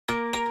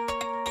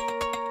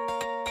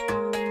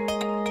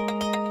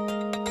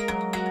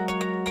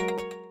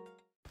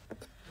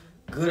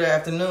Good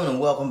afternoon and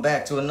welcome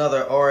back to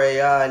another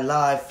RAI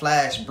live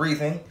flash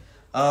briefing.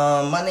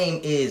 My name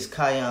is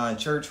Kion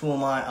Church. Who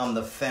am I? I'm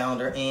the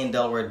founder and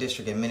Delaware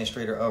District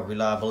Administrator of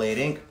Reliableaid,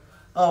 Inc.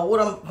 What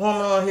I'm going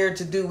on here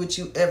to do with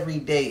you every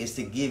day is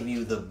to give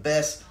you the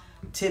best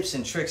tips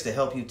and tricks to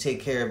help you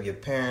take care of your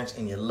parents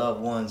and your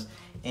loved ones,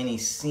 any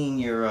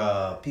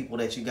senior people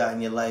that you got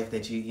in your life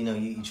that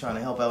you're trying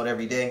to help out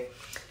every day.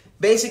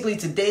 Basically,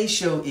 today's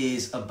show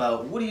is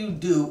about what do you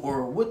do,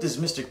 or what does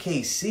Mr.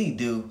 KC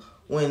do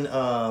when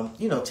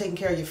taking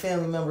care of your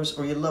family members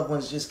or your loved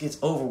ones just gets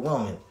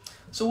overwhelming.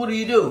 So what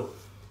do?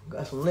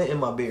 Got some lint in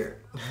my beard.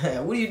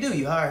 What do?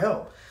 You hire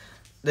help.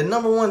 The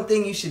number one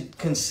thing you should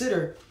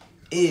consider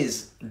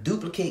is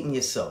duplicating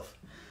yourself.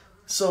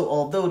 So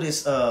although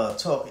this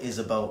talk is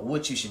about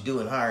what you should do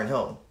in hiring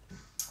help,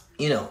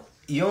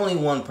 you're only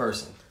one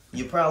person.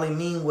 You probably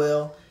mean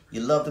well.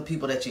 You love the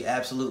people that you're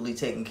absolutely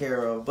taking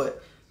care of,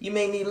 but you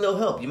may need a little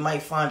help. You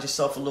might find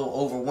yourself a little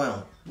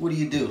overwhelmed. What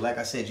do? Like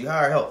I said, you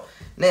hire help.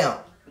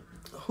 Now,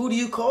 who do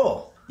you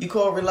call? You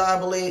call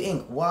Reliableaid,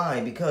 Inc. Why?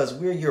 Because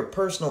we're your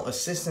personal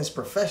assistance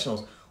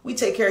professionals. We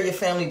take care of your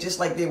family just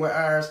like they were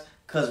ours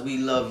because we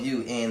love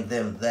you and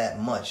them that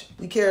much.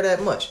 We care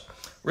that much.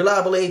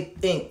 Reliableaid,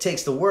 Inc.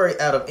 takes the worry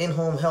out of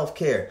in-home health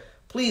care.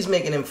 Please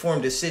make an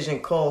informed decision.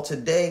 Call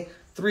today,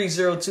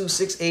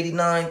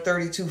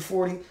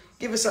 302-689-3240.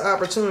 Give us an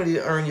opportunity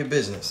to earn your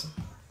business.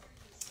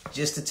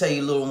 Just to tell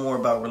you a little more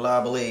about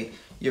Reliableaid,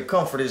 your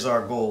comfort is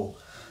our goal.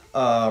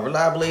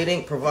 Reliableaid,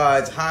 Inc.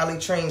 provides highly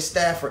trained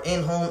staff for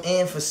in-home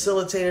and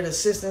facilitated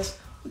assistance.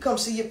 We come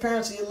see your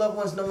parents and your loved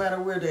ones no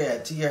matter where they're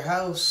at. To your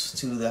house,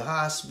 to the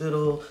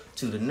hospital,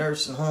 to the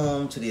nursing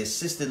home, to the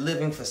assisted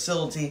living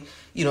facility,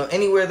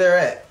 anywhere they're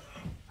at.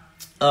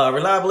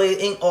 Reliableaid,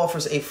 Inc.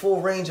 offers a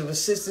full range of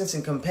assistance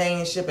and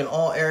companionship in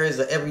all areas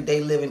of everyday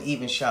living,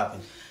 even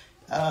shopping.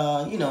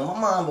 My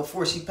mom,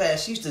 before she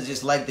passed, she used to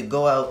just like to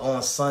go out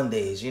on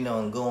Sundays,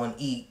 and go and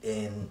eat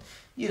and,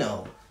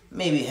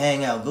 maybe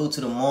hang out, go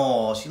to the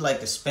mall. She liked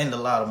to spend a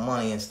lot of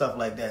money and stuff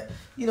like that.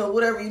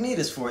 Whatever you need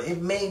us for.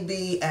 It may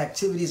be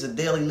activities of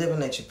daily living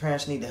that your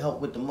parents need to help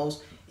with the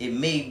most. It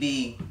may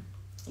be,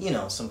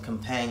 some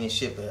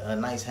companionship, a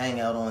nice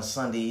hangout on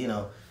Sunday,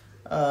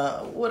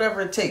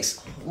 whatever it takes,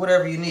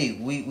 whatever you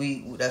need.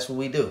 We that's what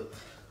we do.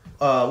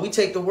 We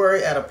take the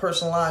worry out of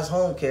personalized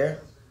home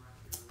care.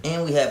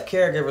 And we have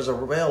caregivers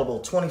available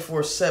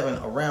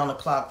 24/7 around the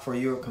clock for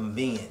your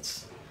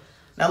convenience.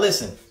 Now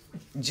listen,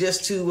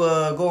 just to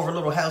go over a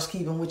little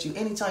housekeeping with you.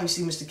 Anytime you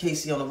see Mr.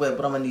 KC on the web,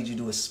 what I'm going to need you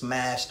to do is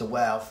smash the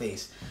wow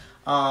face.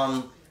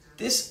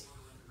 This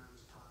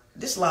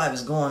live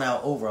is going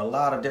out over a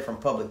lot of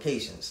different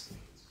publications.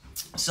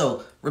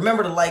 So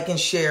remember to like and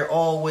share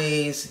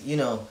always,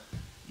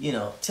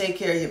 take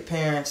care of your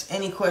parents.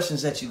 Any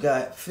questions that you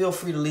got, feel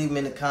free to leave them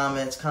in the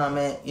comments.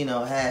 Comment,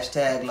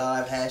 hashtag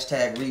live,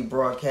 hashtag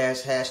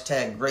rebroadcast,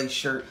 hashtag gray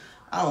shirt.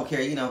 I don't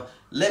care,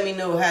 let me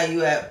know how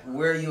you at,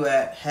 where you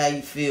at, how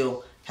you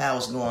feel, how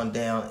it's going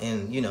down.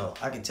 And,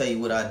 I can tell you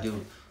what I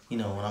do,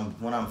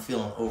 when I'm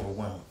feeling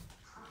overwhelmed.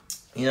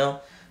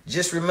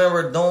 Just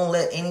remember, don't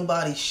let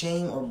anybody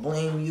shame or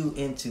blame you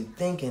into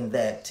thinking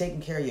that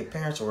taking care of your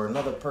parents or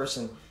another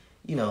person,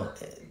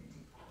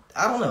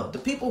 I don't know. The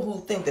people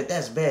who think that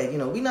that's bad,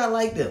 we not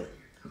like them.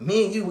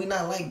 Me and you, we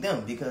not like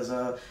them because,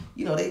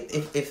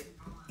 if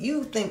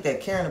you think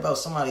that caring about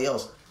somebody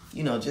else,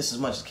 just as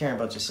much as caring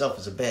about yourself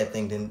is a bad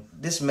thing, then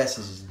this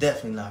message is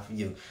definitely not for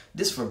you.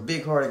 This is for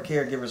big-hearted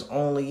caregivers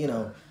only,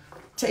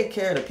 Take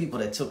care of the people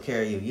that took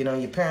care of you.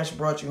 Your parents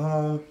brought you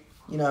home,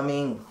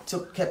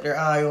 kept their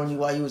eye on you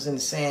while you was in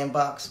the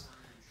sandbox.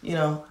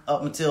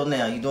 Up until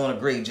now, you're doing a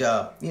great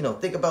job.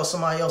 Think about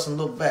somebody else and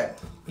look back.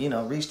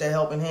 Reach that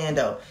helping hand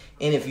out.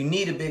 And if you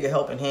need a bigger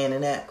helping hand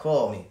than that,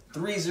 call me.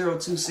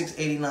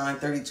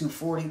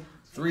 302-689-3240.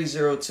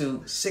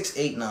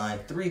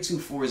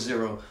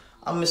 302-689-3240.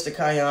 I'm Mr.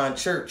 Kion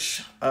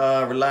Church.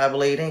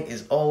 Reliableaid, Inc.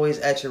 is always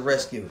at your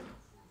rescue.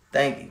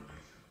 Thank you.